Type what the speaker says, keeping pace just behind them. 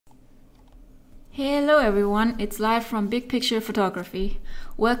Hello everyone, it's live from Big Picture Photography.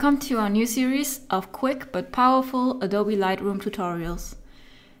 Welcome to our new series of quick but powerful Adobe Lightroom tutorials.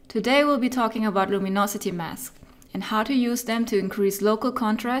 Today we'll be talking about luminosity masks and how to use them to increase local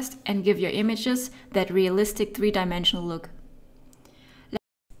contrast and give your images that realistic three-dimensional look.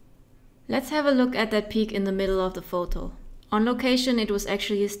 Let's have a look at that peak in the middle of the photo. On location it was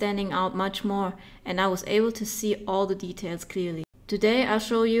actually standing out much more and I was able to see all the details clearly. Today I'll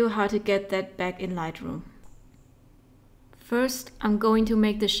show you how to get that back in Lightroom. First, I'm going to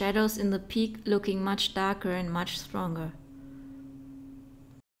make the shadows in the peak looking much darker and much stronger.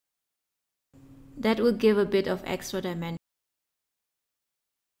 That will give a bit of extra dimension.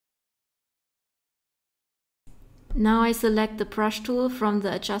 Now I select the brush tool from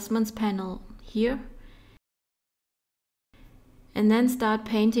the adjustments panel here and then start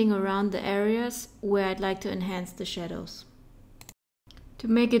painting around the areas where I'd like to enhance the shadows. To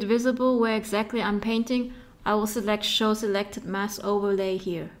make it visible where exactly I'm painting, I will select Show Selected Mask Overlay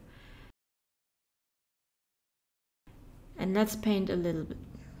here. And let's paint a little bit.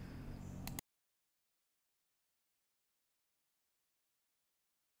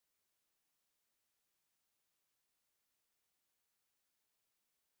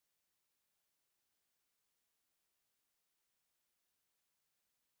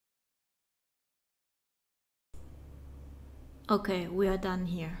 Okay, we are done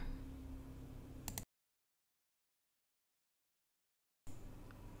here.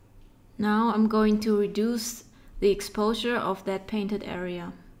 Now I'm going to reduce the exposure of that painted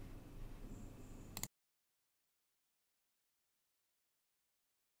area.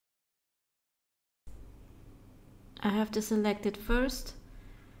 I have to select it first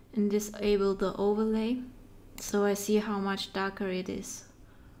and disable the overlay so I see how much darker it is.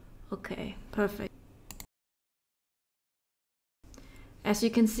 Okay, perfect. As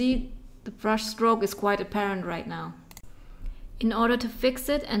you can see, the brush stroke is quite apparent right now. In order to fix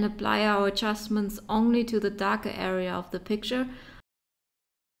it and apply our adjustments only to the darker area of the picture,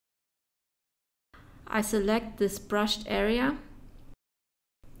 I select this brushed area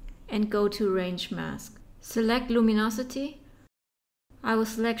and go to Range Mask. Select Luminosity. I will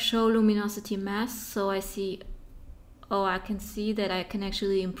select Show Luminosity Mask so I can see that I can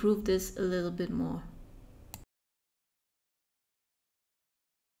actually improve this a little bit more.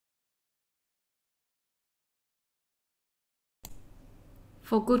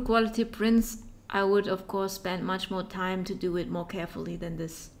 For good quality prints, I would of course spend much more time to do it more carefully than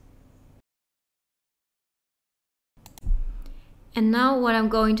this. And now what I'm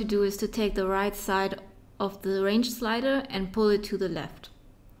going to do is to take the right side of the range slider and pull it to the left.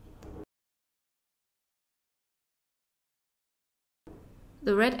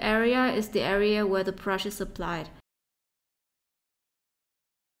 The red area is the area where the brush is applied.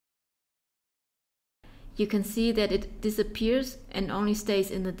 You can see that it disappears and only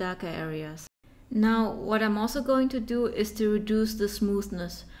stays in the darker areas. Now what I'm also going to do is to reduce the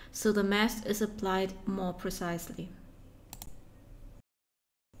smoothness so the mask is applied more precisely.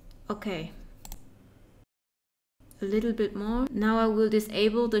 Okay, a little bit more. Now I will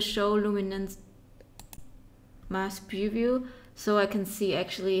disable the Show Luminance Mask Preview so I can see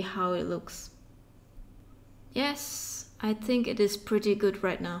actually how it looks. Yes, I think it is pretty good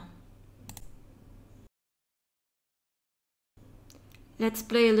right now. Let's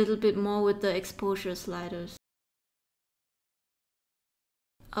play a little bit more with the exposure sliders.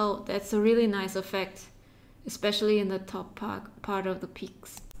 Oh, that's a really nice effect, especially in the top part of the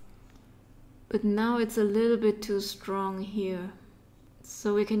peaks. But now it's a little bit too strong here.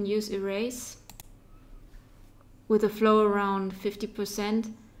 So we can use Erase with a flow around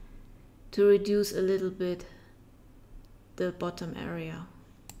 50% to reduce a little bit the bottom area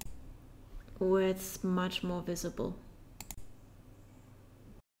where it's much more visible.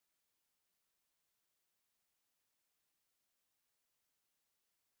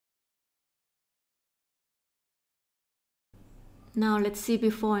 Now let's see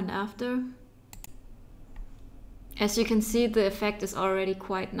before and after. As you can see, the effect is already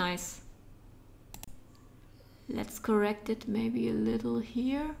quite nice. Let's correct it maybe a little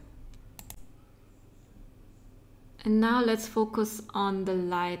here. And now let's focus on the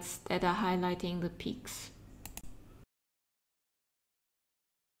lights that are highlighting the peaks.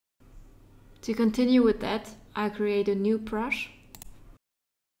 To continue with that, I create a new brush.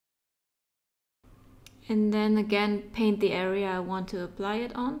 And then again paint the area I want to apply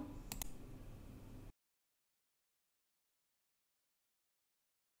it on.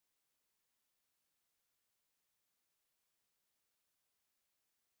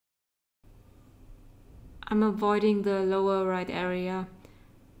 I'm avoiding the lower right area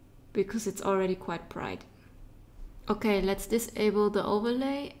because it's already quite bright. Okay, let's disable the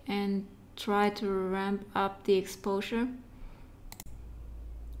overlay and try to ramp up the exposure.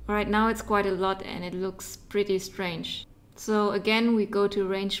 Right now it's quite a lot and it looks pretty strange. So again, we go to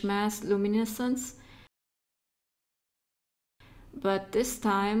range mask luminescence. But this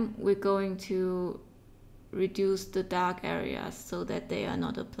time we're going to reduce the dark areas so that they are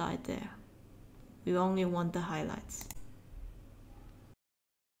not applied there. We only want the highlights.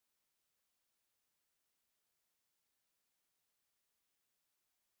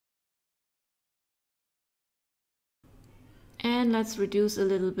 And let's reduce a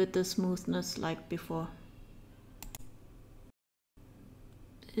little bit the smoothness like before.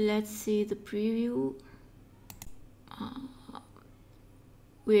 Let's see the preview.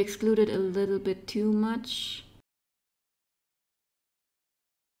 We excluded a little bit too much.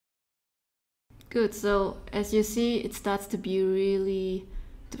 Good, so as you see, it starts to be really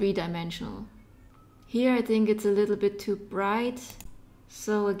three-dimensional. Here I think it's a little bit too bright,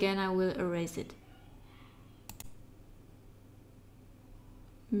 so again I will erase it.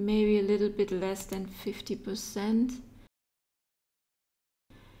 Maybe a little bit less than 50%.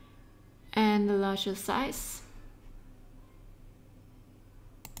 And a larger size.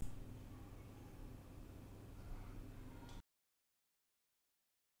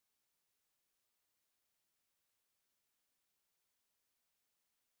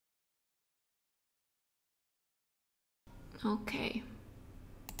 Okay.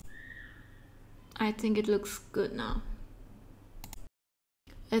 I think it looks good now.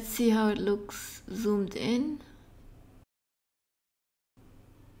 Let's see how it looks zoomed in.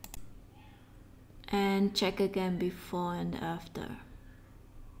 And check again before and after.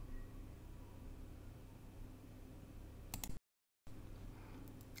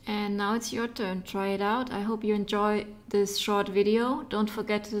 And now it's your turn. Try it out. I hope you enjoy this short video. Don't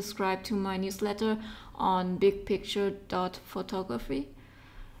forget to subscribe to my newsletter on bigpicture.photography.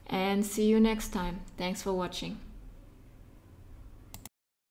 And see you next time. Thanks for watching.